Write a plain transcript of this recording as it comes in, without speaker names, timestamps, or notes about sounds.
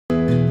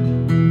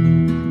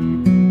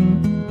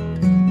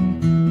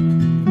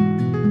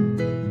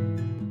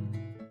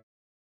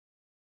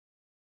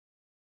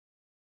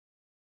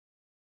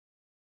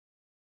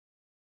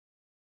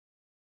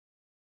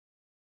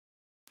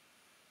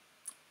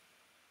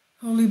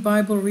Holy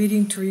Bible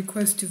Reading to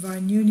Request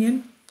Divine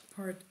Union,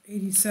 Part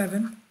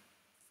 87.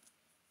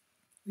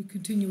 We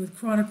continue with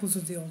Chronicles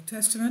of the Old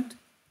Testament.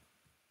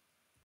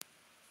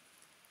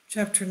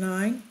 Chapter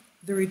 9,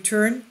 The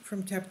Return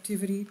from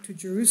Captivity to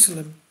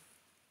Jerusalem.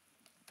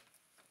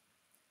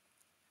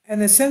 And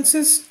the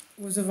census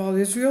was of all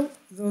Israel,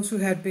 those who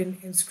had been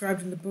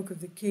inscribed in the book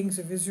of the kings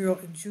of Israel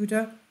and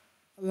Judah,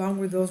 along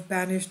with those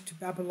banished to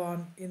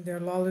Babylon in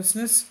their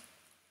lawlessness,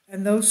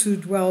 and those who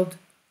dwelled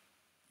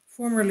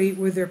formerly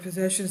with their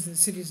possessions in the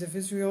cities of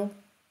Israel,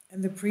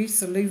 and the priests,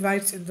 the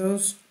Levites, and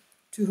those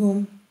to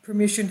whom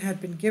permission had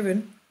been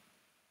given.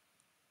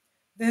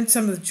 Then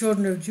some of the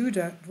children of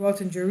Judah dwelt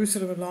in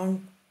Jerusalem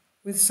along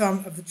with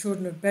some of the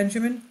children of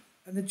Benjamin,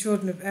 and the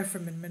children of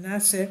Ephraim and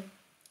Manasseh,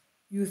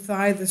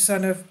 Uthai the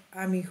son of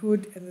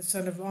Ammihud, and the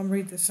son of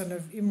Omri, the son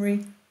of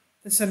Imri,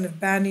 the son of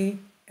Bani,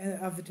 and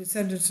of the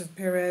descendants of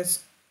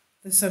Perez,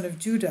 the son of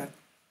Judah.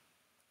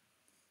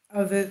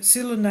 Of the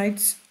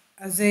Silonites,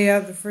 Isaiah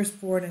the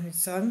firstborn and his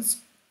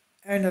sons,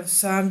 and of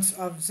sons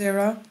of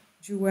Zerah,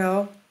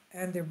 Juel,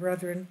 and their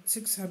brethren,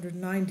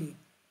 690.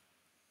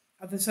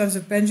 Of the sons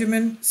of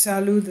Benjamin,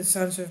 Salu, the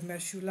sons of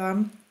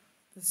Meshulam,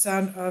 the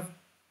son of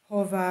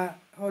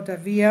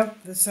Hodaviah,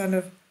 the son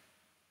of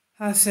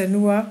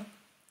Hasenua,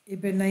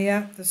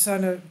 Ibneiah, the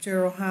son of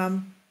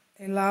Jeroham,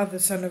 Elah, the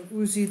son of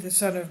Uzi, the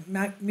son of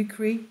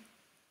Mikri,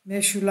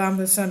 Meshulam,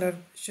 the son of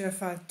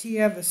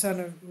Shephatiah, the son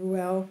of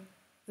Ruel,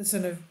 the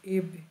son of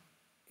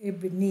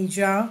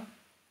Ibnijah,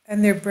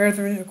 and their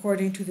brethren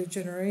according to their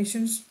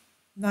generations,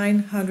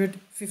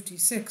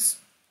 956.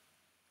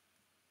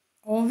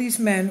 All these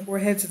men were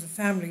heads of the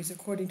families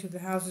according to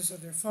the houses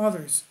of their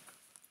fathers.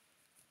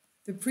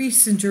 The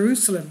priests in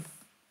Jerusalem.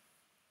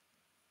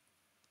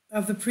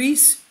 Of the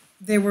priests,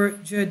 they were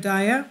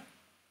Jediah,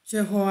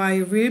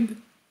 Jehoiarib,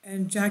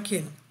 and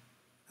Jachin,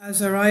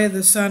 Azariah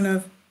the son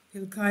of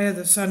Hilkiah,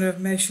 the son of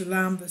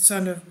Meshulam, the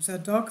son of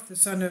Zadok, the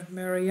son of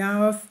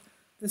Marianas,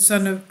 the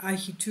son of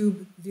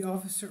Ahitub, the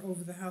officer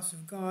over the house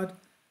of God,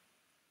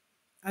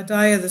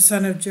 Adiah, the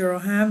son of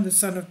Jeroham, the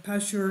son of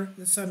Pashur,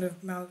 the son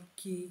of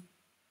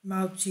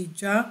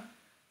Malchijah,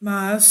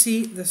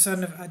 Maasi, the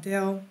son of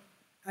Adiel,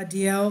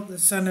 the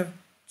son of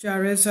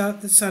Jarezah,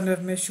 the son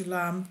of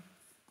Meshulam,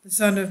 the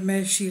son of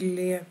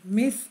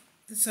Meshilemith,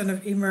 the son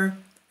of Immer,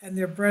 and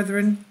their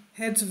brethren,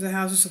 heads of the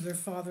houses of their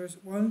fathers,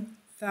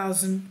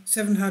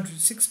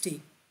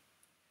 1,760.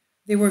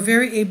 They were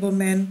very able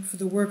men for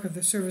the work of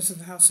the service of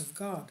the house of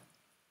God.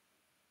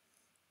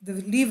 The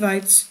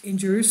Levites in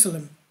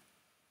Jerusalem.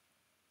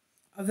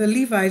 Of the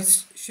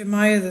Levites,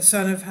 Shemaiah the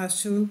son of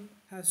Hasub,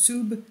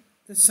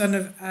 the son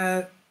of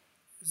Azrikam,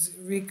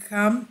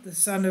 the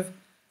son of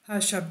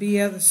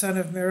Hashabiah, the son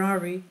of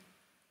Merari,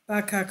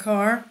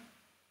 Bakakar,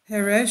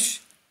 Heresh,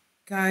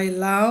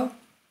 Gailal,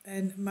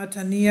 and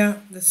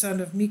Mataniah, the son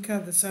of Micah,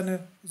 the son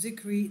of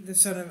Zikri, the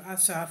son of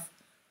Asaph,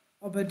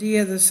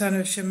 Obadiah, the son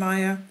of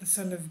Shemaiah, the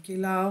son of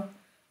Gilal,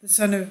 the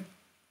son of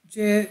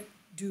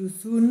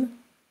Jeduthun,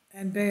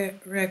 and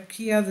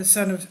Berechiah, the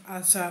son of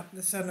Asa,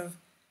 the son of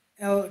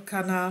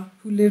Elkanah,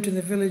 who lived in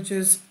the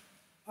villages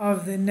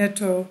of the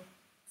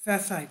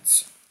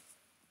Netophathites.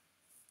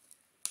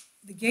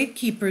 The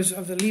gatekeepers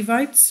of the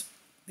Levites.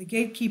 The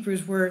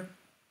gatekeepers were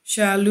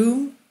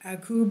Shallum,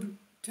 Akub,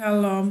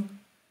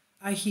 Talom,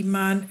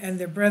 Ahiman, and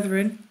their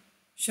brethren.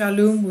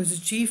 Shallum was the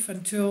chief.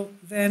 Until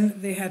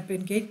then they had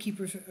been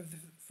gatekeepers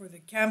for the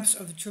camps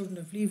of the children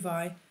of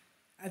Levi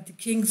at the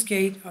king's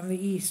gate on the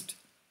east.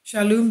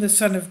 Shallum the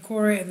son of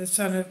Korah, and the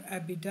son of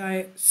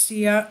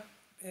Abiasaph,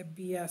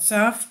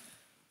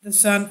 the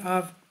son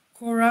of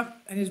Korah,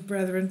 and his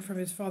brethren from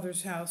his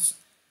father's house.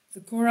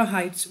 The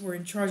Korahites were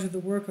in charge of the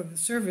work of the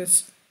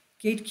service,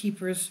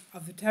 gatekeepers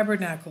of the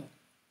tabernacle.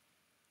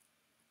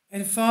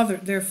 And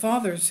their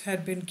fathers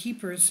had been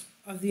keepers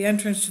of the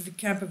entrance to the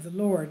camp of the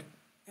Lord.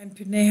 And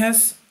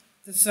Phinehas,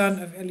 the son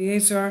of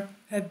Eleazar,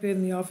 had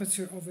been the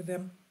officer over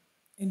them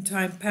in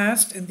time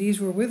past, and these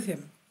were with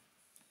him.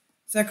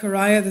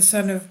 Zechariah, the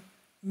son of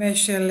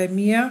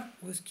Meshelemiah,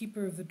 was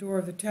keeper of the door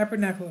of the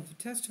tabernacle of the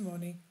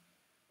testimony.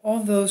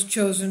 All those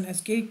chosen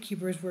as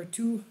gatekeepers were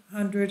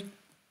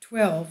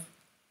 212,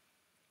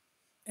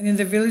 and in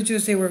the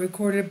villages they were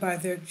recorded by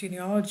their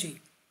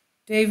genealogy.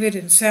 David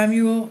and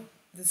Samuel,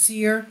 the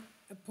seer,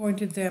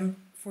 appointed them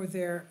for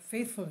their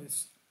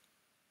faithfulness.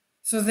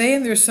 So they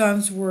and their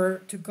sons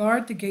were to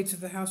guard the gates of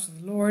the house of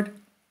the Lord,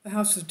 the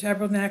house of the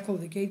tabernacle.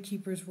 The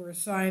gatekeepers were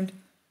assigned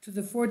to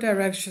the four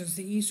directions,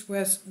 the east,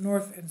 west,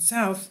 north, and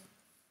south,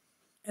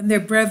 and their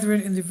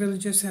brethren in the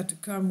villages had to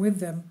come with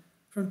them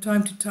from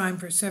time to time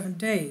for 7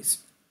 days.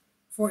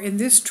 For in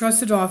this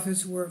trusted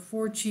office were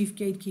 4 chief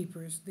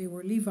gatekeepers. They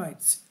were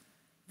Levites.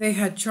 They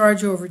had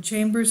charge over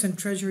chambers and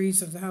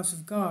treasuries of the house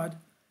of God,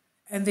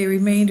 and they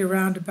remained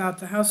around about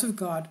the house of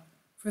God,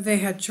 for they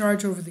had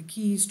charge over the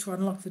keys to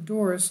unlock the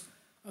doors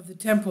of the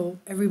temple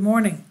every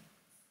morning.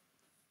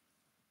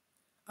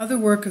 Other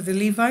work of the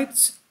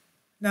Levites.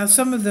 Now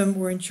some of them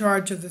were in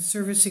charge of the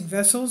servicing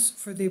vessels,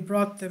 for they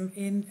brought them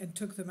in and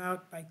took them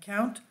out by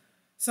count.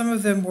 Some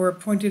of them were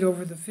appointed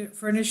over the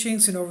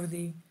furnishings and over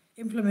the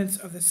implements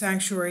of the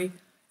sanctuary,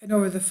 and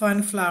over the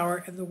fine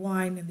flour, and the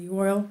wine, and the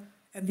oil,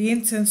 and the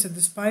incense, and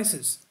the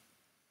spices.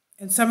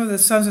 And some of the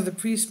sons of the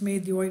priests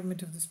made the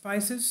ointment of the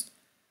spices.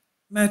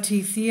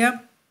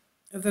 Mattithiah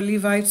of the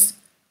Levites,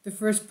 the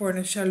firstborn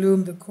of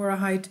Shallum the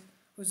Korahite,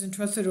 was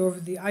entrusted over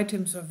the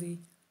items of the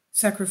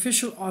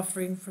sacrificial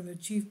offering from the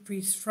chief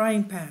priest's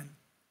frying pan.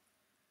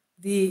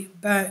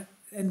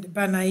 And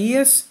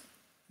Banaias,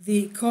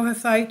 the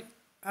Kohathite,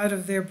 out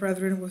of their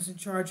brethren, was in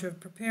charge of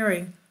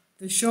preparing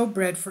the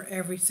showbread for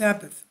every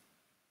Sabbath.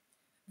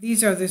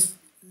 These are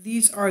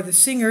the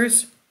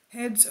singers,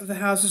 heads of the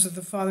houses of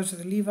the fathers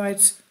of the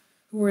Levites,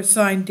 who were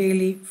assigned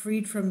daily,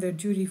 freed from their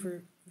duty,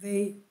 for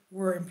they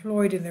were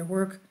employed in their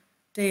work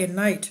day and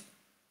night.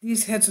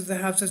 These heads of the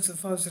houses of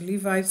the fathers of the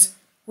Levites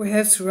were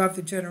heads throughout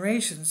the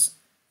generations.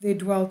 They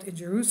dwelt in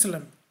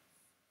Jerusalem.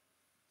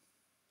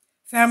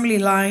 Family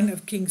line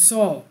of King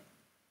Saul.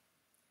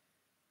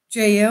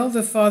 Jael,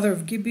 the father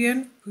of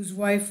Gibeon, whose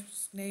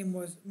wife's name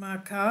was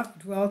Maacah,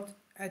 dwelt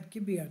at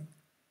Gibeon.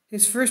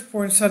 His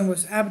firstborn son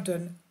was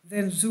Abdon,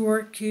 then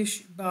Zur,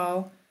 Kish,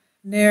 Baal,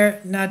 Ner,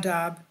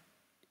 Nadab,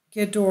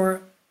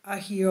 Gedor,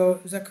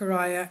 Ahio,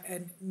 Zechariah,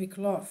 and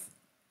Mikloth.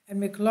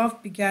 And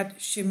Mikloth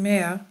begat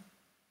Shemaiah.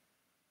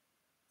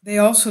 They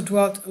also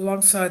dwelt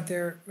alongside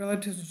their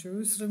relatives in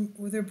Jerusalem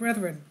with their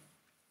brethren.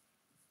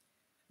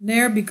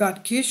 Ner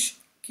begot Kish,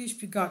 Kish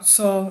begot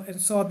Saul,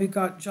 and Saul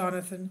begot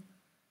Jonathan,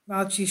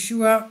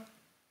 Malchishua,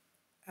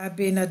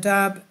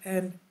 Abinadab,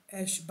 and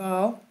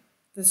Eshbaal.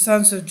 The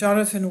sons of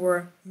Jonathan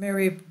were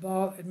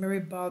Merib-Baal, and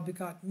Merib-Baal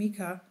begot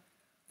Micah.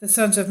 The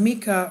sons of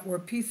Micah were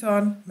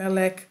Pithon,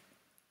 Melech,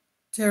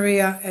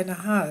 Teriah, and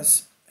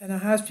Ahaz. And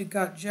Ahaz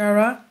begot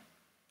Jara,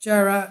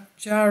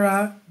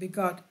 Jara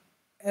begot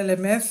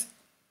Elimeth,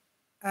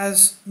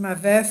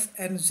 Azmaveth,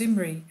 and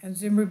Zimri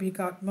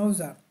begot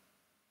Moza.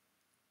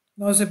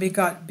 Moza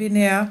begot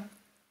Binea,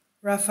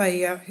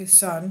 Raphaiah his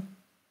son,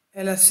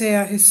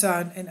 Elisaiah his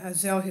son, and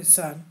Azel his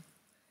son.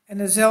 And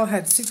Azel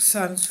had 6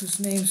 sons whose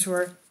names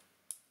were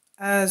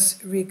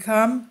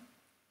Azrikam,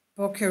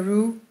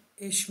 Bokeru,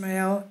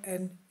 Ishmael,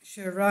 and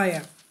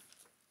Shariah.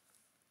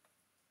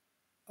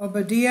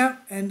 Obadiah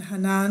and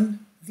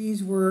Hanan,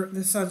 these were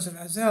the sons of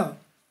Azel.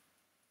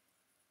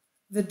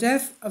 The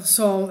death of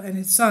Saul and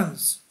his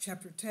sons,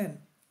 chapter 10.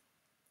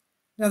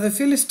 Now the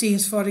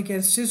Philistines fought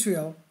against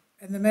Israel,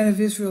 and the men of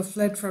Israel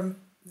fled from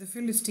the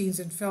Philistines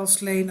and fell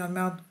slain on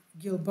Mount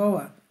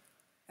Gilboa.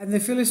 And the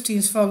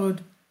Philistines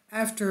followed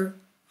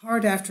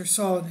hard after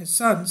Saul and his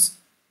sons,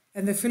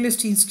 and the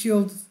Philistines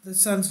killed the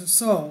sons of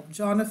Saul,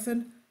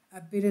 Jonathan,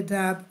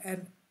 Abinadab,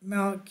 and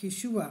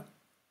Malchishua.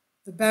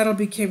 The battle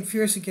became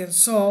fierce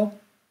against Saul,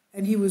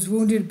 and he was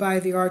wounded by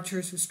the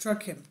archers who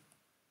struck him.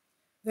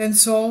 Then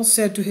Saul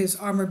said to his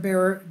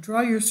armor-bearer,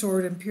 "Draw your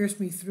sword and pierce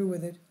me through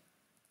with it,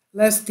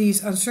 lest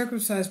these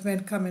uncircumcised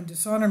men come and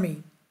dishonor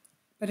me."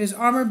 But his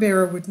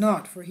armor-bearer would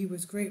not, for he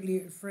was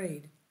greatly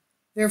afraid.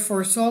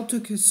 Therefore Saul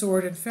took his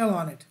sword and fell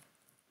on it.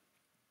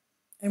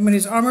 And when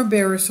his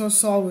armor-bearer saw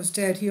Saul was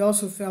dead, he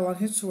also fell on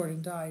his sword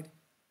and died.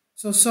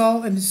 So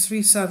Saul and his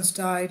 3 sons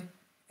died,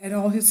 and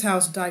all his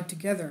house died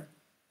together.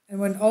 And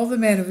when all the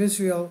men of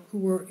Israel who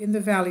were in the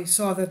valley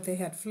saw that they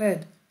had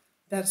fled,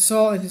 that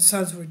Saul and his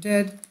sons were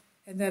dead,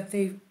 and that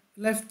they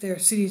left their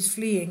cities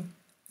fleeing,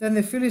 then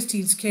the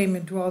Philistines came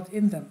and dwelt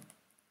in them.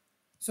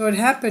 So it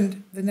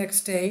happened the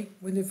next day,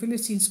 when the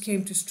Philistines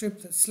came to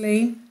strip the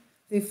slain,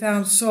 they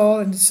found Saul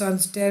and his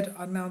sons dead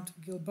on Mount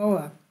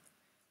Gilboa.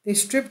 They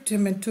stripped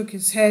him and took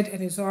his head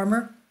and his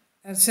armor,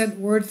 and sent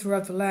word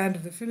throughout the land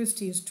of the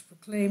Philistines to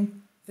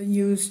proclaim the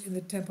news in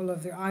the temple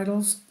of their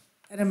idols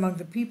and among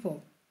the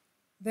people.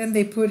 Then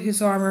they put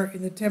his armor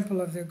in the temple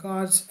of their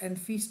gods,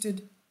 and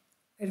feasted,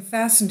 and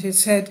fastened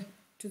his head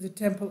to the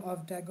temple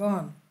of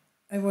Dagon.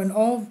 And when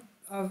all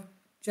of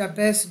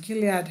Jabesh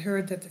Gilead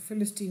heard that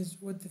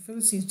what the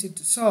Philistines did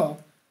to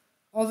Saul,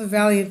 all the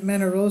valiant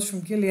men arose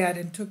from Gilead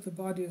and took the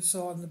body of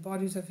Saul and the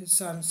bodies of his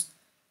sons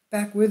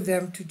back with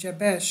them to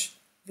Jabesh.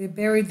 They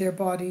buried their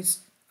bodies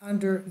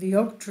under the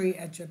oak tree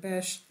at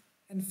Jabesh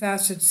and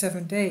fasted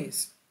 7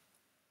 days.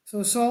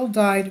 So Saul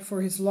died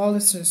for his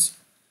lawlessness,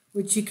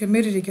 which he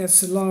committed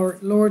against the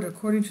Lord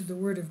according to the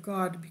word of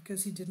God,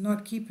 because he did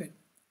not keep it.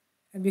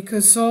 And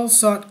because Saul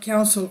sought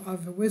counsel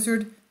of a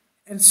wizard,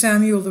 and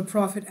Samuel the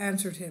prophet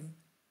answered him.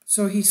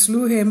 So he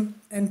slew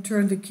him and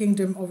turned the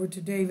kingdom over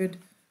to David,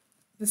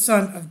 the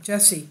son of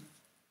Jesse.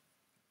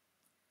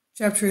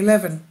 Chapter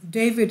 11.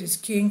 David is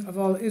king of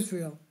all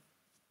Israel.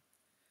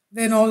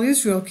 Then all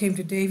Israel came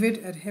to David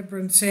at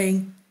Hebron,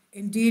 saying,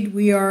 "Indeed,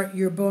 we are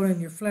your bone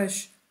and your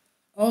flesh.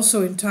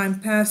 Also in time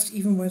past,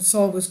 even when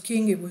Saul was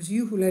king, it was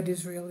you who led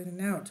Israel in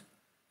and out.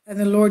 And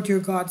the Lord your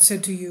God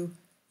said to you,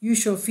 'You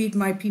shall feed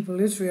my people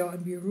Israel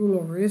and be a rule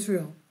over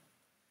Israel.'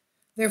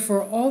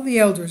 Therefore all the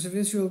elders of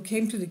Israel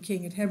came to the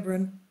king at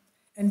Hebron,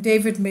 and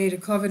David made a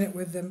covenant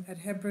with them at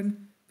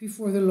Hebron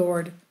before the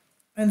Lord,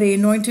 and they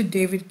anointed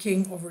David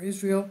king over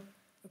Israel,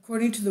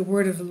 according to the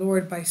word of the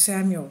Lord by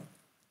Samuel.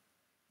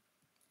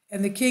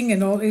 And the king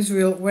and all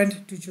Israel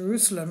went to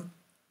Jerusalem.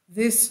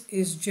 This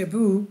is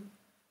Jebu,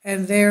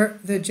 and there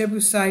the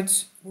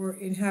Jebusites were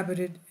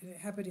inhabiting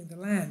the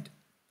land.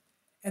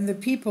 And the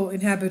people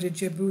inhabited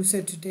Jebu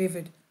said to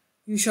David,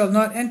 "You shall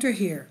not enter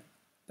here."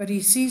 But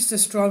he seized the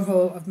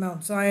stronghold of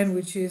Mount Zion,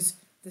 which is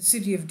the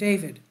city of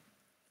David.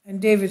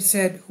 And David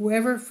said,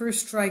 "Whoever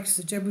first strikes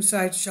the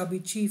Jebusites shall be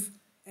chief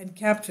and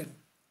captain."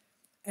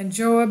 And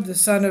Joab the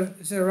son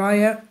of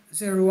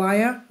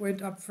Zeruiah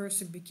went up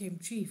first and became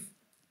chief.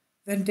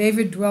 Then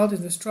David dwelt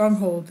in the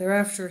stronghold.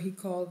 Thereafter he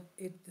called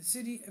it the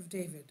city of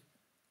David.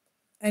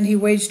 And he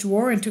waged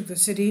war and took the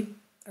city.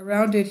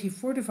 Around it he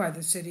fortified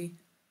the city.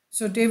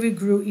 So David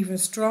grew even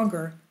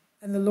stronger,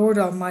 and the Lord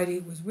Almighty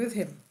was with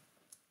him.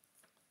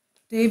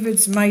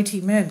 David's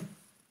mighty men.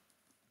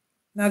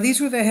 Now these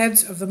were the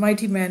heads of the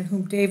mighty men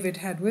whom David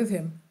had with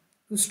him,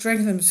 who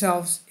strengthened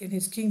themselves in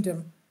his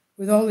kingdom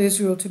with all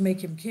Israel to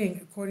make him king,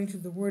 according to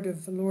the word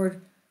of the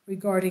Lord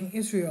regarding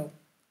Israel.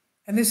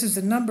 And this is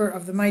the number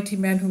of the mighty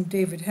men whom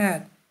David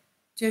had: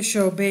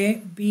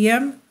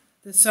 Jeshobeam,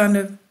 the son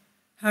of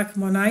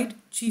Hachmonite,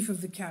 chief of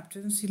the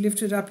captains. He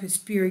lifted up his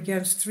spear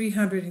against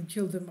 300 and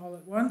killed them all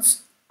at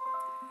once.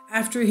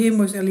 After him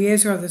was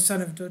Eleazar, the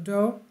son of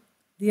Dodo,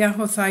 the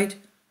Ahothite,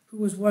 who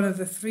was one of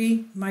the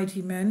 3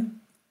 mighty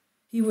men.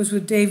 He was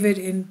with David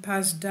in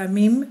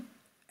Pasdamim,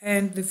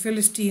 and the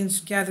Philistines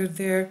gathered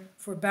there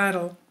for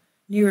battle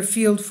near a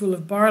field full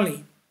of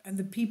barley, and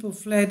the people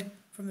fled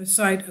from the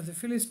sight of the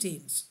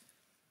Philistines.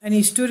 And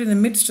he stood in the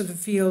midst of the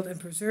field and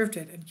preserved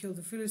it and killed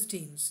the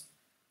Philistines.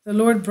 The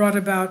Lord brought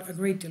about a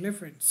great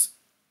deliverance.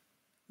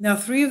 Now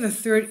 3 of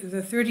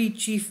the 30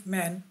 chief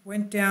men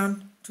went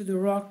down to the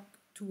rock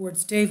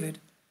towards David,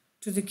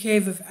 to the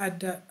cave of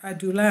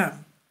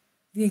Adullam.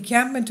 The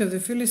encampment of the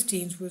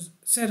Philistines was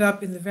set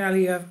up in the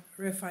valley of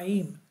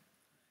Rephaim.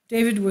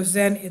 David was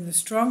then in the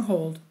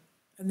stronghold,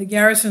 and the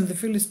garrison of the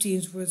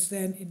Philistines was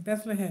then in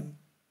Bethlehem.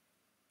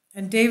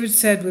 And David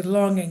said with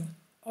longing,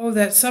 "Oh,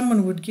 that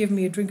someone would give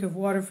me a drink of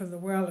water from the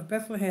well of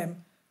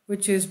Bethlehem,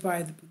 which is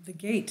by the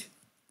gate."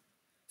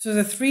 So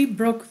the 3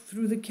 broke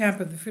through the camp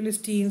of the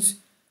Philistines,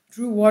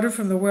 drew water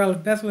from the well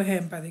of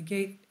Bethlehem by the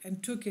gate,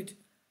 and took it,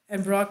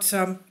 and brought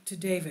some to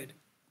David.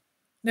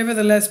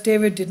 Nevertheless,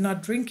 David did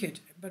not drink it,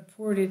 but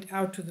poured it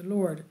out to the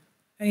Lord.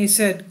 And he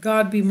said,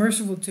 "God be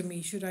merciful to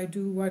me. Should I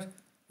do what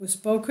was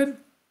spoken?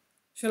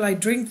 Shall I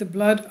drink the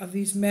blood of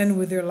these men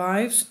with their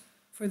lives?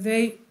 For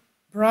they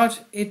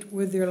brought it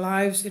with their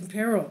lives in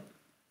peril."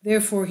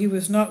 Therefore he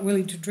was not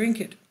willing to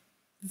drink it.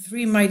 The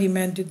 3 mighty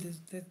men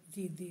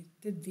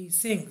did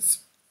these things.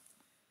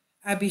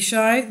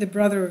 Abishai, the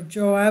brother of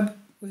Joab,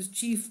 was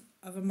chief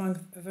of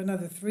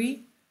another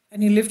 3,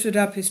 and he lifted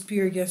up his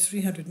spear against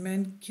 300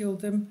 men,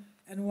 killed them,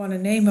 and won a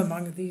name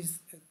among these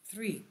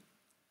 3.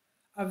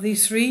 Of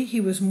these 3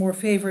 he was more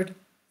favored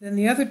than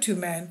the other 2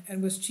 men,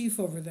 and was chief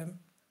over them,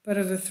 but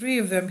of the 3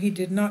 of them he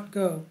did not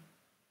go.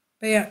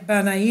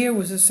 Benaiah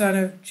was the son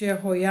of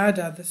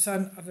Jehoiada, the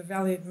son of a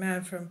valiant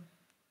man from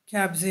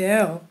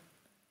Kabzeel,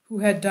 who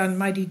had done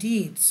mighty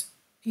deeds.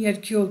 He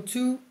had killed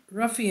 2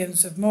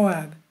 ruffians of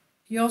Moab.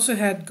 He also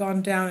had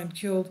gone down and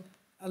killed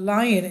a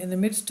lion in the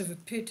midst of a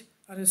pit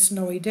on a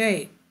snowy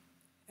day.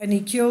 And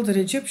he killed an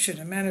Egyptian,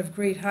 a man of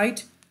great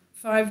height,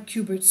 5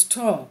 cubits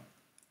tall.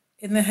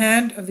 In the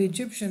hand of the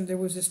Egyptian there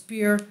was a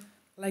spear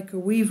like a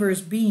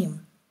weaver's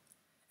beam.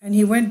 And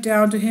he went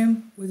down to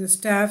him with a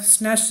staff,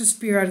 snatched the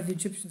spear out of the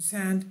Egyptian's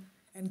hand,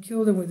 and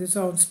killed him with his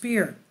own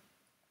spear.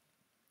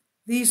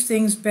 These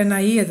things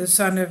Benaiah the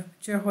son of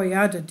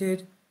Jehoiada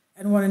did,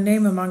 and won a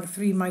name among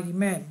 3 mighty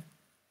men.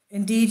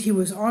 Indeed, he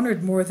was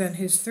honored more than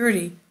his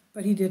 30,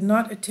 but he did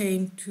not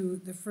attain to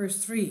the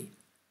first 3,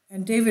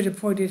 and David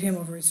appointed him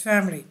over his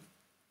family.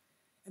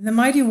 And the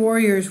mighty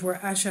warriors were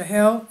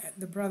Ashahel,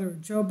 the brother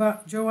of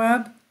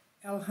Joab,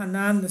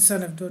 Elhanan, the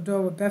son of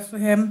Dodo of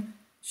Bethlehem,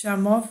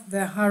 Shamoth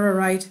the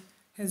Hararite,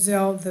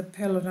 Hazel the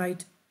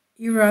Pelonite,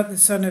 Ira the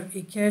son of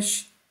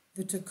Ikesh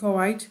the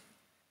Tekoite,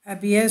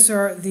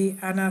 Abiezer the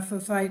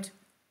Anathothite,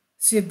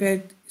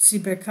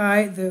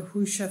 Sibekai the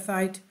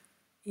Hushathite,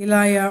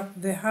 Eliah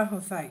the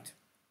Hahothite,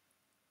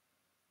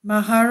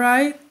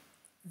 Maharai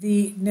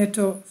the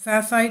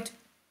Netophathite,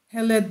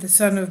 Heled the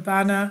son of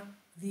Bana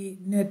the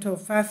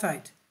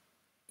Netophathite,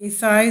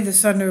 Ithai the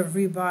son of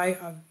Ribai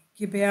of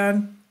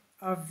Gibeon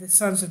of the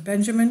sons of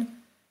Benjamin,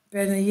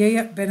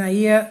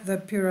 Benaiah the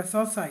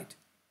Pirathonite,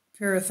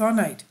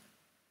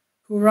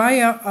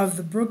 Huriah of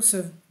the brooks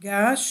of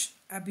Gash,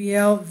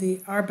 Abiel the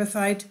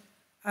Arbathite,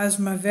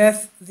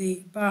 Asmaveth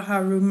the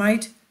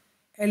Baharumite,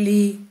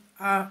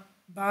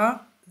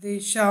 Eliabah the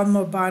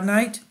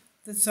Shalmobanite,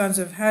 the sons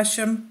of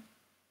Hashem,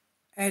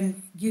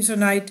 and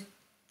Gizonite,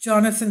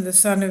 Jonathan the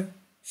son of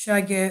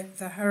Shageh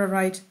the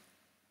Hararite,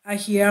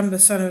 Ahiam the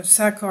son of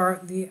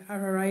Sakar the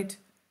Hararite,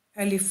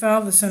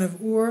 Eliphal the son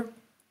of Ur,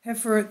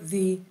 Hefer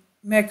the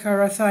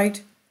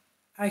Mecharathite,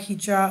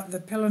 Ahijah the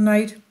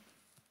Pelonite,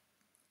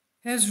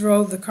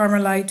 Hezro the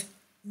Carmelite,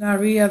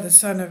 Nariah the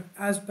son of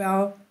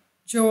Asbal,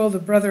 Joel the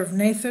brother of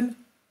Nathan,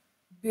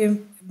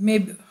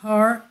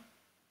 Mibhar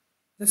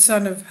the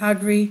son of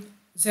Hagri,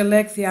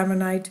 Zelek the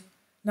Ammonite,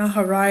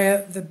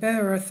 Nahariah the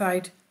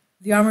Beerothite,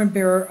 the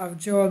armor-bearer of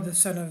Joab the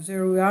son of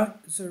Zeruiah,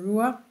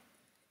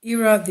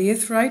 Ira the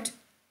Ithrite,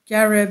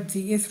 Gareb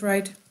the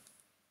Ithrite,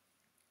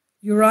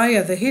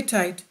 Uriah the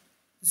Hittite,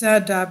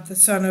 Zadab the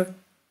son of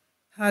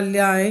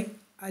Halai,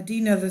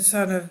 Adina the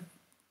son of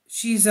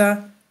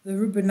Shiza the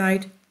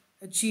Reubenite,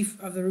 a chief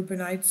of the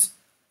Reubenites,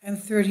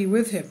 and 30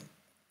 with him,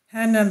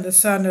 Hanan the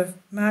son of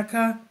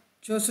Makkah,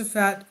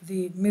 Josaphat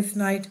the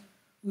Mithnite,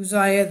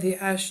 Uzziah the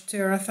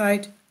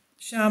Ashterathite,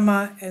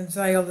 Shammah and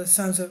Ziel the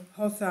sons of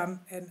Hotham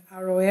and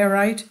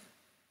Aroerite,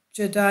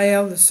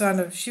 Jediel the son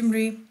of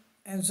Shimri,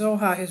 and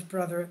Zohar his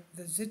brother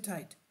the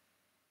Zittite,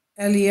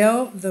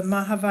 Eliel the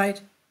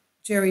Mahavite,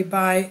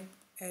 Jeribai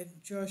and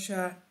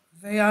Joshavah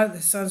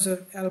the sons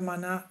of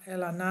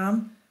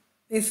Elanam,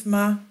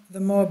 Ithma the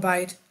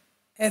Moabite,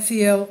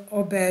 Ethiel,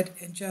 Obed,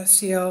 and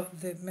Jasiel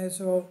the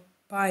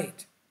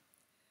Mesobite.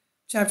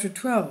 Chapter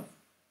 12.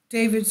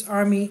 David's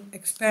army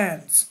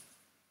expands.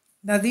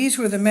 Now these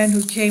were the men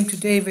who came to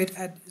David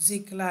at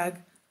Ziklag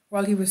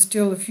while he was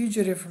still a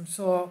fugitive from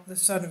Saul, the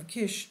son of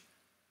Kish.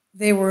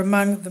 They were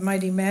among the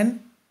mighty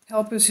men,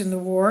 helpers in the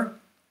war,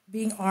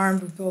 being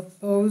armed with both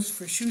bows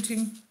for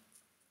shooting,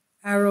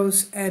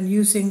 arrows, and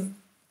using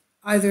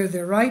either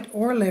their right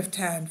or left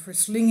hand for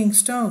slinging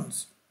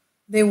stones.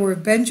 They were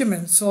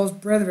Benjamin, Saul's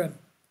brethren.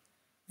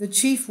 The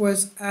chief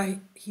was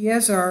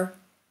Ahiezer,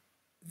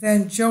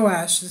 then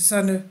Joash, the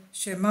son of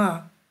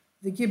Shema,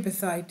 the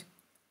Gibbethite,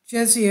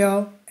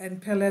 Jeziel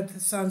and Peled, the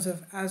sons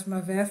of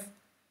Asmaveth,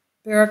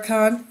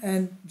 Barakan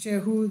and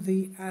Jehu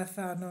the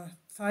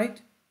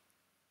Athanathite,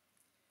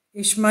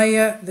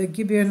 Ishmaiah the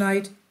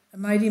Gibeonite, a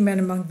mighty man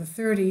among the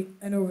 30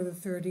 and over the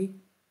 30,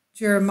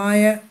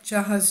 Jeremiah,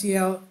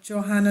 Jahaziel,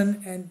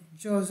 Johanan, and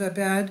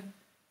Jozabad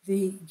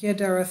the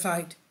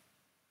Gederathite,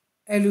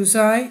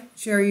 Eluzai,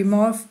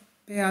 Jerimoth,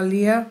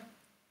 Bealiah,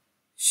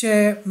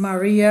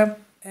 Shemariah,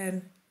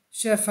 and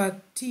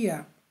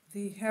Shephatiah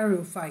the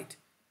Haruphite,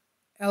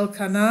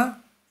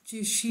 Elkanah,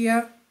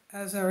 Jeshia,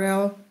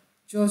 Azarel,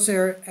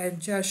 Jozer, and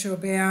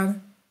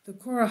Jashobeam the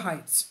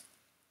Korahites,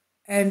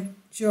 and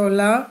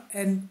Jola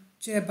and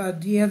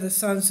Jebadiah the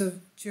sons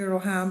of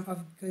Jeroham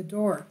of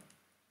Gedor.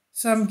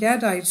 Some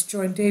Gadites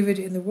joined David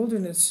in the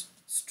wilderness,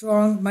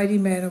 strong, mighty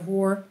men of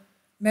war,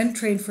 men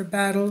trained for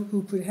battle,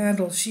 who could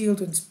handle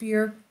shield and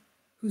spear,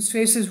 whose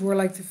faces were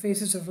like the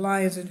faces of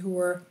lions, and who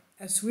were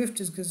as swift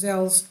as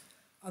gazelles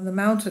on the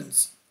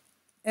mountains.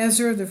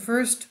 Ezra the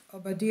first,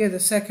 Obadiah the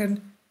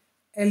second,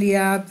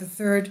 Eliab the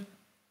third,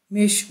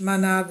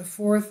 Mishmanah the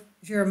fourth,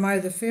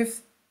 Jeremiah the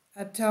fifth,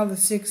 Attal the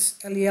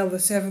sixth, Eliel the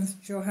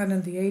seventh,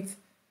 Johanan the eighth,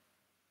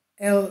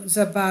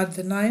 Elzabad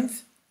the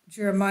ninth,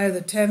 Jeremiah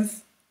the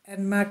 10th,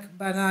 and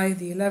Macbanai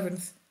the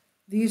 11th.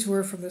 These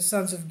were from the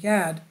sons of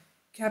Gad,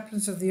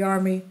 captains of the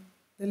army.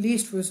 The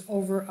least was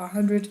over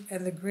 100,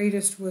 and the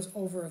greatest was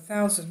over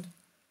 1,000.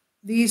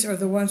 These are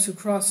the ones who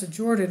crossed the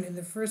Jordan in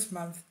the first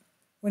month,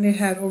 when it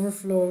had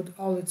overflowed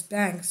all its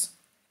banks,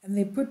 and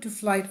they put to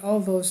flight all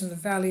those in the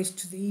valleys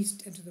to the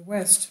east and to the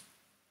west.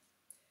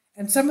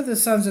 And some of the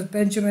sons of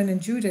Benjamin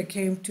and Judah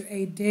came to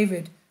aid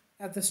David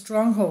at the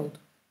stronghold.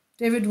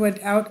 David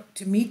went out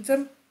to meet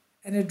them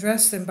and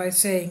addressed them by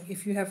saying,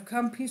 "If you have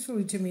come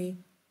peacefully to me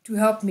to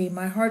help me,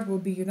 my heart will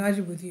be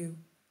united with you.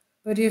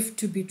 But if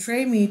to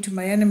betray me to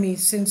my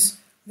enemies, since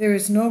there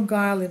is no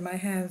guile in my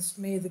hands,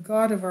 may the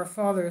God of our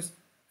fathers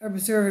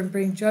observe and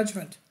bring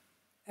judgment."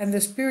 And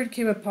the Spirit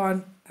came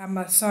upon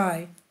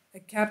Amasai, a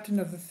captain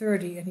of the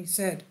 30, and he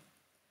said,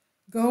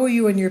 "Go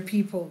you and your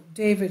people,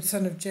 David,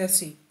 son of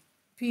Jesse.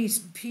 Peace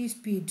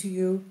be to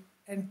you,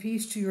 and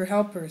peace to your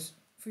helpers,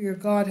 for your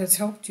God has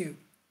helped you."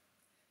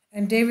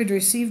 And David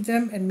received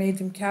them and made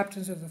them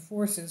captains of the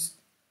forces.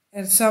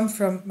 And some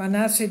from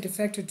Manasseh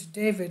defected to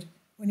David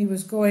when he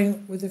was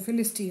going with the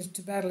Philistines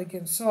to battle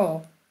against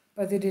Saul,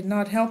 but they did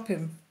not help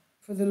him,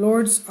 for the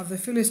lords of the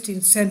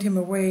Philistines sent him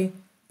away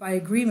by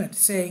agreement,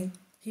 saying,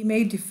 "He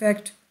may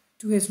defect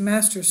to his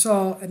master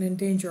Saul and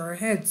endanger our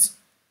heads."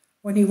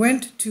 When he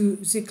went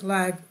to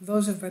Ziklag,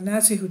 those of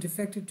Manasseh who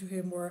defected to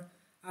him were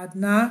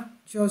Adnah,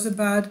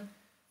 Jozabad,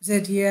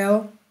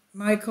 Zediel,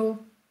 Michael,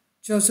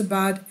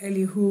 Jozabad,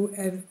 Elihu,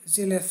 and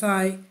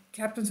Zilethai,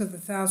 captains of the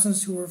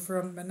thousands who were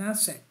from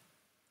Manasseh.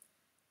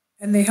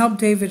 And they helped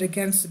David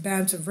against the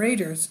bands of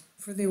raiders,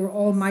 for they were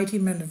all mighty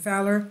men of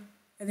valor,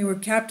 and they were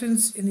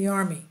captains in the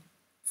army.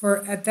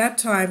 For at that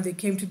time they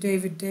came to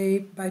David day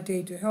by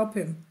day to help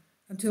him,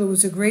 until it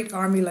was a great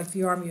army like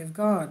the army of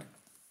God.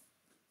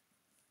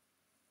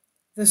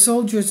 The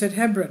soldiers at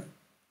Hebron.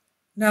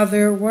 Now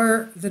these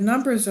were the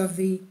numbers of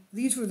the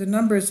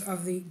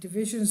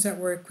divisions that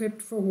were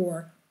equipped for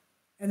war,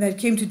 and that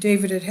came to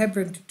David at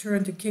Hebron to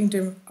turn the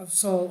kingdom of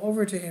Saul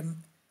over to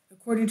him,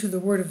 according to the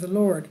word of the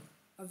Lord,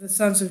 of the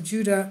sons of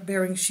Judah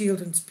bearing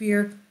shield and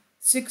spear,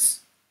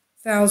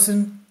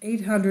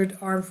 6,800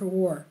 armed for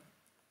war.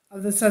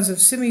 Of the sons of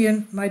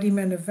Simeon, mighty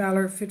men of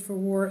valor, fit for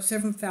war,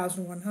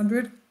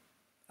 7,100.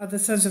 Of the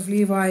sons of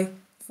Levi,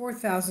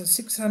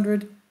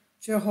 4,600.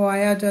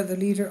 Jehoiada, the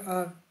leader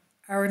of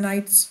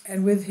Aaronites,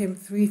 and with him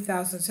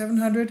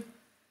 3,700.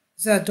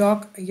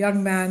 Zadok, a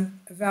young man,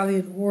 a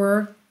valiant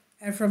warrior,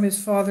 and from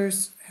his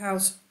father's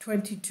house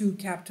 22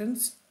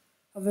 captains.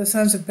 Of the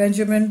sons of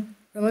Benjamin,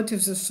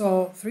 relatives of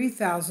Saul,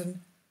 3,000,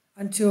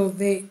 until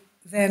then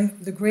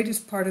the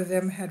greatest part of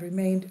them had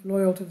remained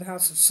loyal to the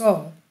house of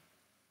Saul.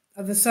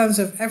 Of the sons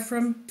of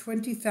Ephraim,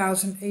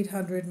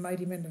 20,800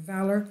 mighty men of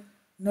valor,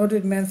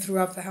 noted men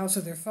throughout the house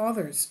of their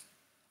fathers.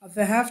 Of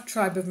the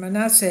half-tribe of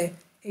Manasseh,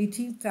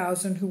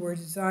 18,000 who were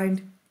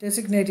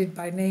designated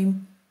by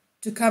name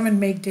to come and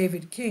make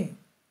David king.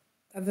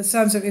 Of the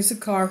sons of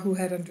Issachar who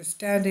had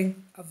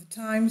understanding of the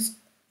times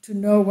to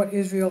know what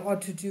Israel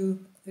ought to do,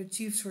 their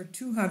chiefs were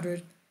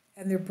 200,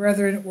 and their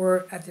brethren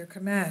were at their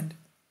command.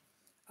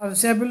 Of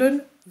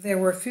Zebulun there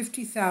were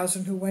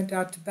 50,000 who went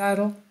out to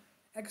battle,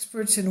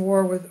 experts in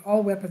war with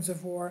all weapons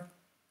of war,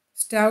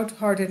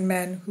 stout-hearted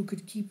men who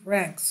could keep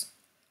ranks.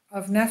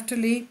 Of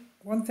Naphtali,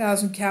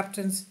 1,000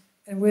 captains,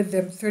 and with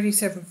them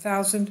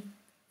 37,000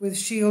 with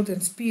shield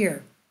and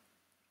spear.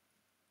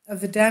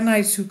 Of the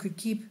Danites who could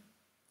keep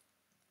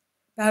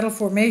battle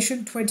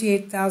formation,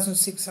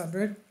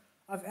 28,600.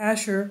 Of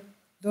Asher,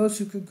 those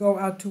who could go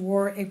out to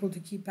war able to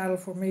keep battle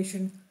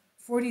formation,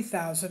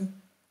 40,000.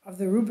 Of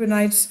the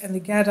Reubenites and the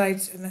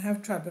Gadites and the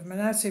half-tribe of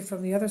Manasseh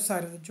from the other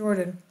side of the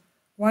Jordan,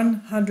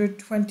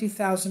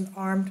 120,000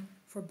 armed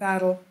for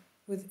battle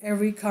with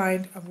every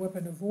kind of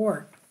weapon of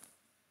war.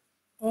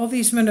 All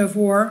these men of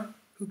war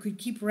who could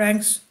keep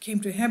ranks came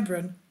to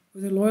Hebron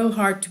with a loyal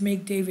heart to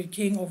make David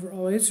king over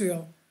all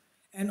Israel,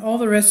 and all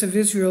the rest of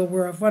Israel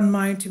were of one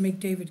mind to make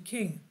David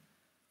king.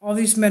 All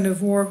these men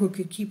of war who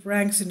could keep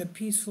ranks in a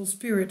peaceful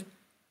spirit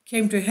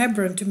came to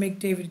Hebron to make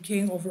David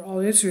king over all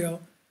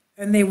Israel,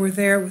 and they were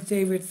there with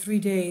David 3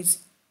 days,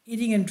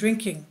 eating and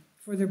drinking,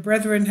 for their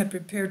brethren had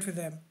prepared for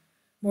them.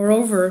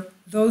 Moreover,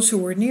 those who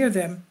were near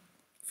them,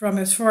 from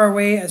as far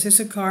away as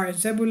Issachar and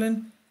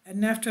Zebulun and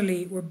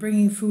Naphtali, were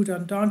bringing food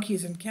on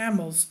donkeys and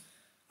camels,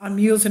 on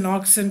mules and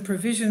oxen,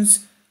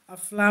 provisions of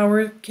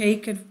flour,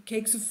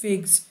 cakes of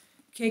figs,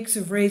 cakes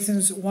of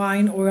raisins,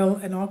 wine, oil,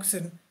 and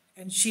oxen,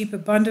 and sheep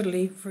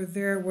abundantly, for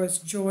there was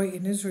joy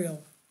in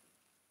Israel.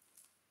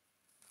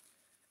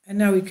 And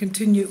now we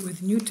continue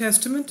with New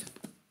Testament.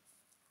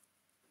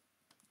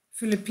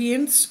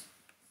 Philippians,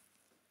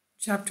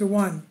 chapter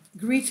 1.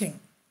 Greeting.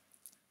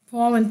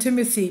 Paul and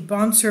Timothy,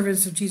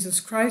 bondservants of Jesus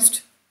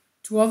Christ,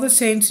 to all the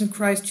saints in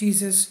Christ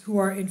Jesus who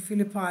are in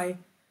Philippi,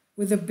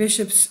 with the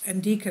bishops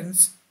and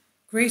deacons,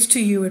 grace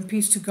to you and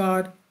peace to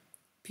God,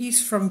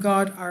 peace from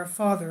God our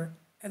Father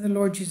and the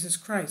Lord Jesus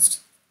Christ.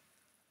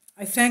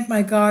 I thank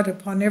my God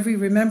upon every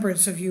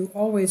remembrance of you,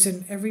 always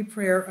in every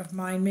prayer of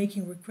mine,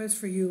 making request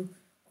for you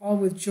all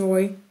with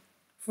joy,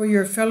 for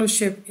your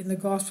fellowship in the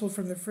gospel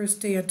from the first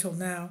day until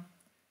now,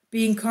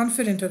 being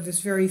confident of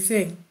this very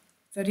thing,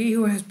 that he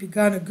who has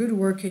begun a good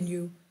work in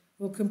you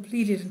will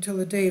complete it until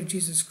the day of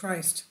Jesus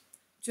Christ.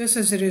 Just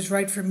as it is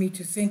right for me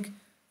to think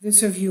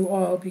this of you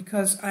all,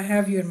 because I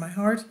have you in my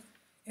heart,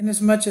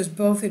 inasmuch as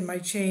both in my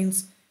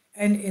chains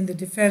and in the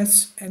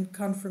defense and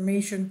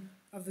confirmation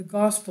of the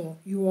gospel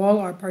you all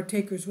are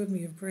partakers with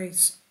me of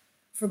grace.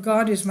 For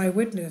God is my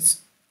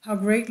witness, how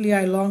greatly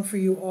I long for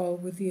you all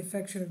with the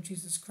affection of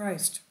Jesus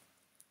Christ.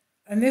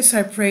 And this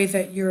I pray,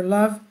 that your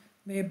love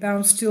may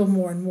abound still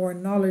more and more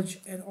in knowledge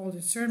and all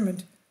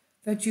discernment,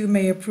 that you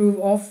may approve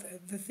all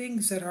the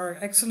things that are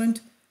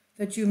excellent,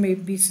 that you may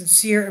be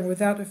sincere and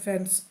without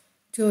offense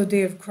till the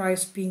day of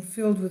Christ, being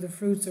filled with the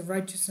fruits of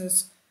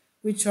righteousness,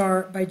 which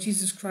are by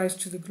Jesus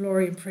Christ to the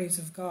glory and praise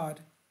of God.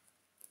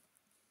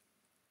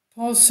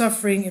 Paul's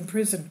suffering in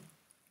prison.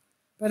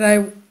 But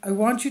I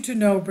want you to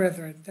know,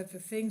 brethren, that the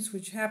things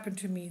which happened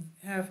to me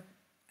have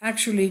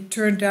actually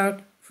turned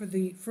out for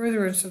the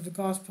furtherance of the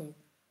gospel,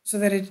 so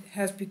that it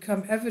has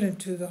become evident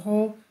to the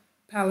whole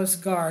palace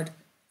guard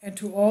and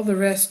to all the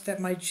rest that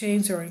my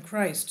chains are in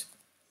Christ.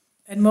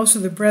 And most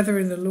of the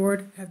brethren in the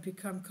Lord have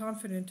become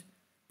confident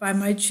by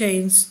my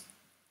chains,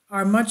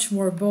 are much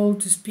more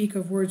bold to speak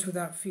of words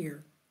without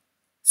fear.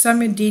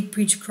 Some indeed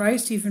preach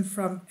Christ even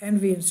from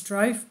envy and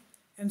strife,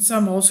 and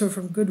some also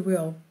from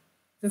goodwill.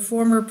 The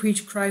former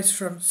preach Christ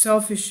from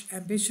selfish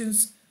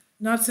ambitions,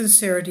 not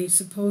sincerity,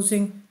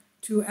 supposing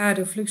to add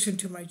affliction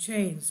to my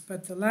chains,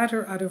 but the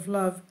latter out of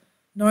love,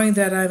 knowing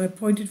that I am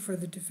appointed for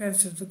the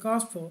defense of the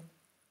gospel.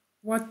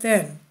 What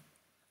then?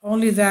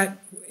 Only that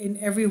in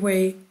every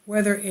way,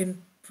 whether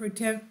in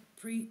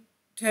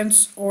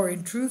pretense or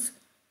in truth,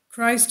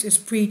 Christ is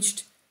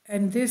preached,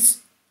 and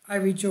this I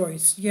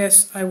rejoice.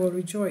 Yes, I will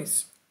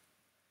rejoice.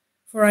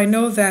 For I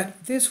know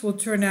that this will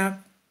turn out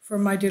for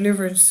my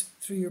deliverance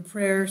through your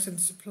prayers and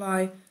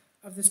supply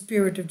of the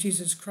Spirit of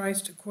Jesus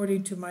Christ,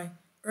 according to my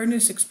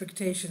earnest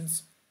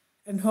expectations,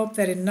 and hope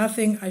that in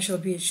nothing I shall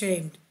be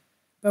ashamed,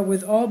 but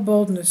with all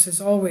boldness as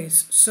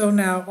always, so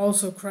now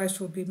also Christ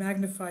will be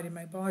magnified in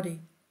my body,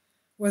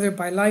 whether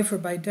by life or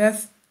by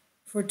death.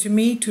 For to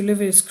me to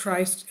live is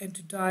Christ, and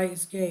to die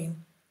is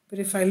gain. But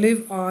if I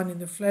live on in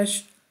the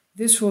flesh,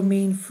 this will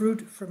mean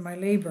fruit from my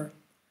labor.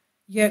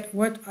 Yet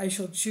what I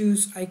shall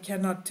choose I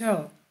cannot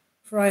tell,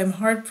 for I am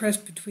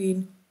hard-pressed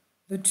between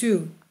the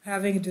two,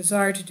 having a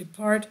desire to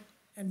depart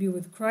and be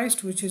with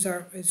Christ, which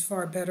is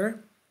far better.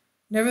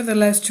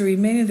 Nevertheless, to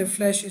remain in the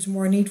flesh is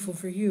more needful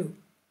for you.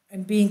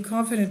 And being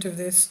confident of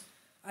this,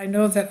 I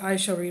know that I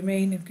shall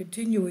remain and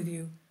continue with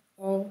you,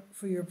 all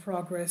for your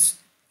progress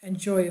and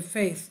joy of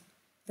faith,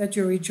 that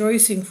your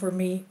rejoicing for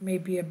me may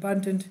be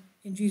abundant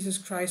in Jesus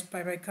Christ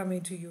by my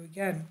coming to you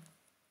again.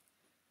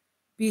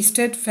 Be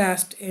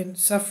steadfast in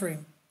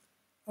suffering.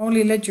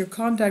 Only let your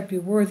conduct be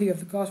worthy of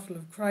the gospel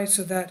of Christ,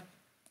 so that,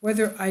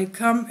 whether I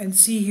come and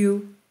see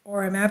you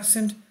or am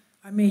absent,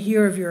 I may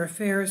hear of your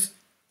affairs,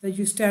 that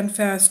you stand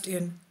fast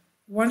in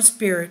one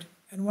spirit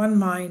and one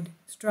mind,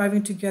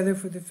 striving together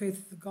for the faith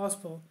of the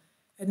gospel,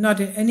 and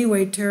not in any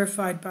way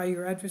terrified by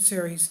your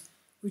adversaries,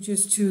 which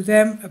is to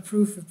them a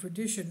proof of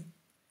perdition,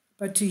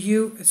 but to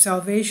you a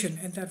salvation,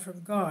 and that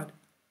from God.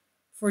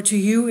 For to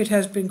you it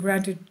has been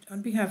granted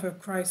on behalf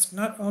of Christ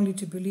not only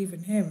to believe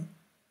in him,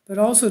 but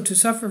also to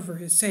suffer for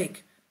his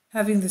sake,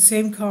 having the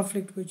same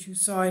conflict which you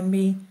saw in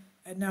me,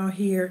 and now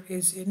here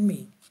is in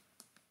me.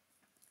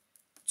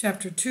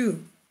 Chapter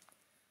 2.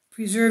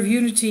 Preserve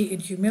unity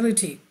in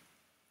humility.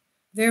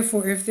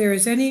 Therefore, if there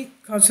is any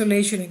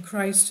consolation in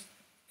Christ,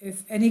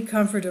 if any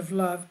comfort of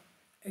love,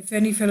 if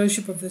any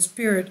fellowship of the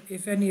Spirit,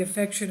 if any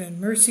affection and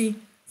mercy,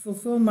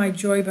 fulfill my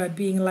joy by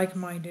being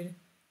like-minded,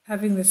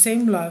 having the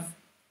same love,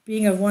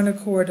 being of one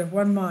accord, of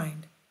one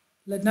mind.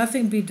 Let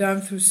nothing be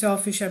done through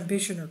selfish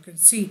ambition or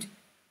conceit,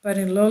 but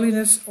in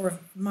lowliness of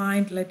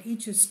mind let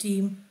each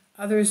esteem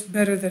others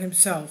better than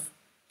himself.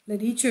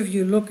 Let each of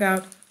you look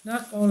out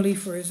not only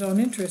for his own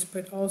interest,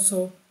 but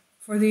also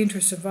for the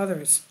interest of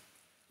others.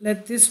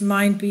 Let this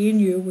mind be in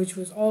you, which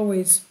was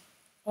also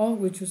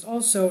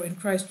in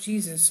Christ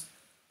Jesus,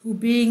 who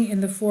being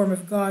in the form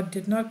of God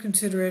did not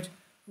consider it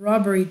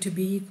robbery to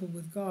be equal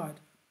with God,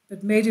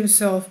 but made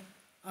himself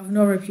of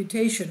no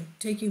reputation,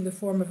 taking the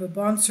form of a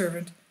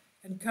bondservant,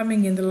 and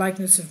coming in the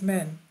likeness of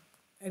men.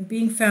 And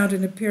being found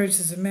in appearance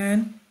as a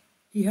man,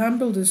 he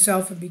humbled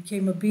himself and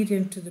became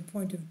obedient to the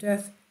point of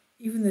death,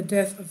 even the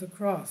death of the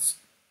cross.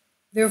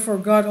 Therefore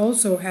God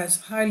also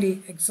has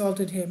highly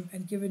exalted him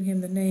and given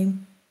him the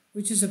name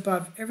which is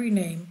above every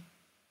name,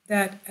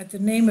 that at the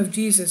name of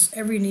Jesus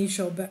every knee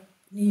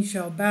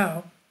shall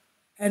bow,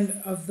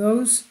 and of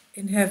those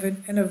in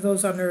heaven, and of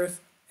those on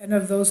earth, and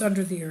of those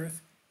under the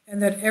earth,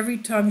 and that every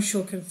tongue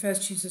shall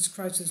confess Jesus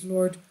Christ as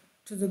Lord,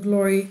 to the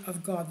glory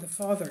of God the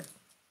Father.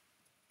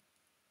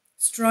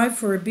 Strive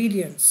for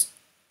obedience.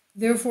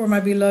 Therefore, my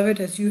beloved,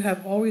 as you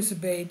have always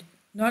obeyed,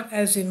 not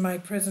as in my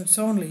presence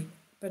only,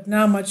 but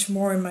now much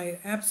more in my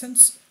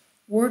absence,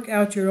 work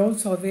out your own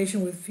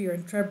salvation with fear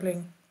and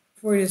trembling,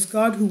 for it is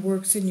God who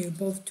works in you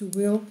both to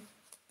will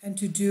and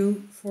to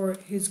do for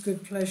his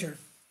good pleasure.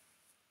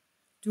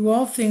 Do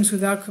all things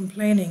without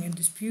complaining and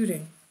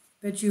disputing,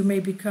 that you may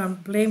become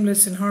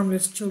blameless and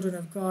harmless children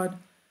of God,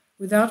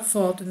 without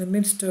fault in the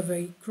midst of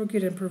a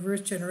crooked and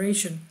perverse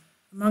generation,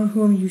 among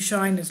whom you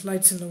shine as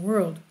lights in the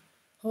world,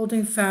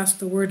 holding fast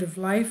the word of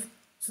life,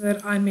 so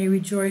that I may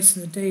rejoice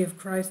in the day of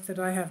Christ, that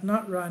I have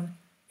not run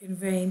in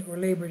vain or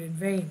labored in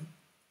vain.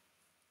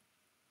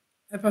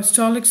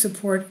 Apostolic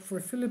support for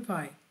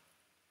Philippi.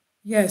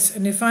 Yes,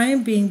 and if I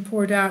am being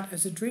poured out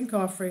as a drink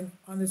offering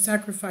on the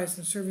sacrifice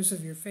and service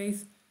of your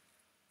faith,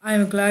 I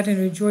am glad and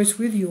rejoice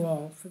with you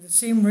all. For the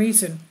same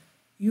reason,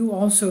 you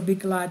also be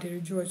glad and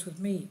rejoice with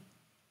me.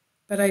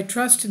 But I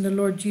trust in the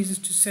Lord Jesus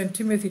to send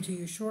Timothy to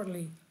you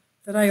shortly,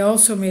 that I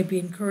also may be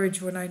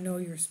encouraged when I know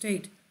your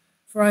state.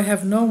 For I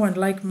have no one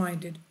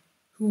like-minded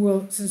who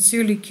will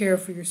sincerely care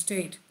for your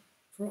state.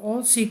 For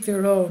all seek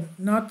their own,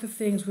 not the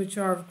things which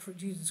are for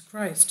Jesus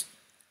Christ.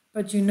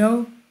 But you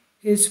know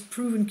his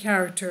proven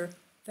character,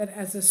 that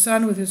as a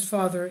son with his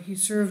father, he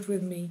served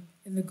with me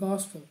in the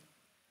gospel.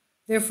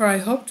 Therefore I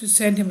hope to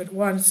send him at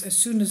once, as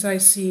soon as I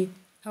see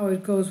how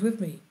it goes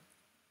with me.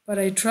 But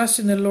I trust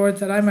in the Lord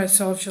that I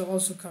myself shall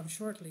also come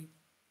shortly.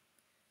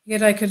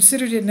 Yet I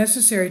considered it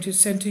necessary to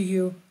send to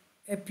you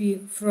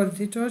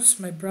Epaphroditus,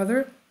 my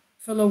brother,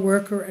 fellow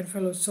worker and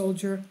fellow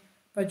soldier,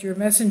 but your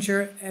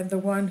messenger and the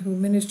one who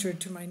ministered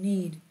to my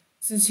need,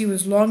 since he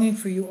was longing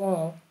for you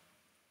all,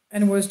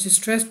 and was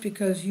distressed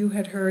because you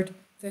had heard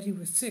that he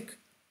was sick.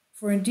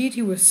 For indeed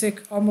he was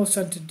sick almost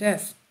unto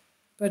death.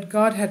 But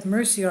God had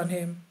mercy on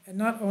him, and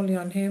not only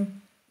on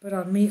him, but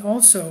on me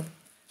also,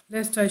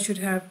 lest I should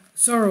have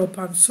sorrow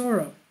upon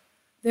sorrow.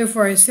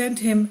 Therefore I sent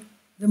him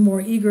the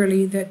more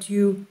eagerly, that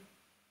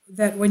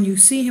when you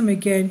see him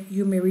again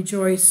you may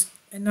rejoice,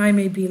 and I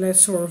may be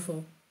less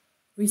sorrowful.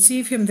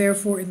 Receive him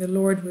therefore in the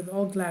Lord with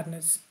all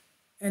gladness,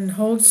 and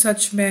hold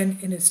such men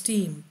in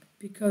esteem,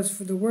 because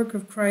for the work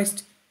of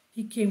Christ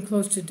he came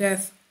close to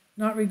death,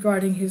 not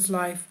regarding his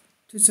life,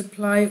 to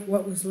supply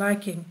what was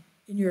lacking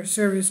in your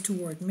service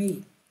toward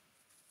me.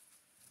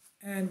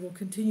 And we'll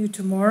continue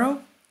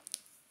tomorrow.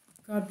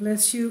 God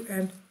bless you,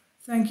 and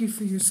thank you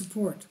for your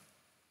support.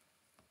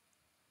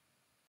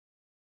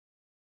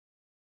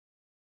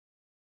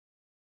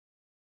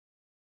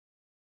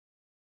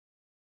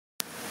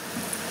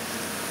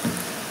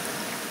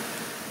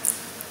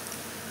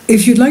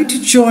 If you'd like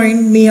to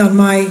join me on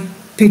my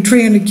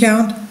Patreon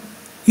account,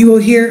 you will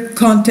hear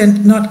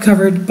content not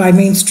covered by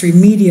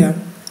mainstream media.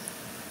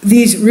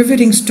 These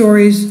riveting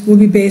stories will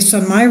be based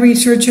on my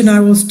research, and I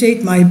will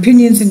state my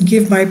opinions and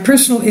give my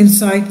personal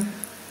insight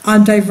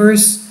on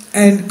diverse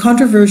and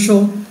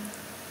controversial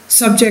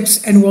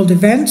subjects and world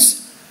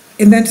events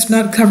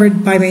not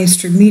covered by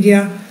mainstream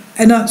media,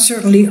 and not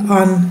supported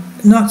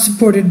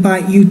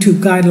by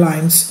YouTube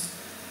guidelines.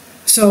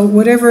 So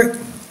whatever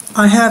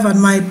I have on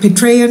my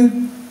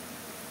Patreon,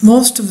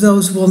 most of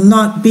those will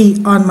not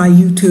be on my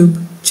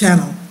YouTube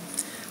channel.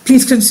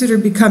 Please consider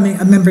becoming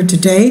a member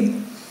today.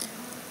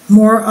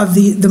 More of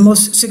the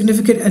most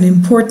significant and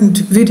important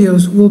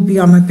videos will be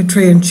on my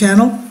Patreon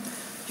channel.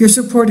 Your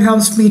support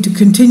helps me to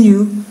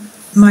continue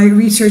my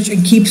research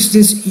and keeps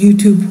this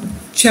YouTube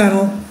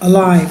channel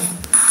alive.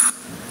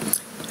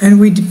 And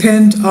we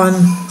depend on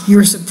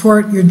your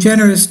support, your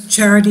generous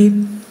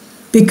charity,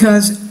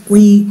 because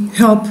we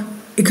help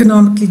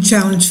economically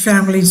challenged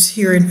families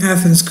here in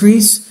Athens,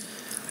 Greece,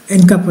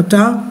 in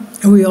Kapota,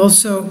 and we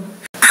also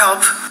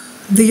help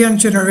the young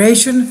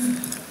generation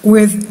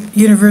with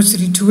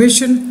university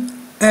tuition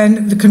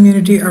and the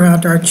community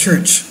around our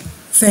church.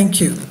 Thank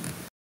you.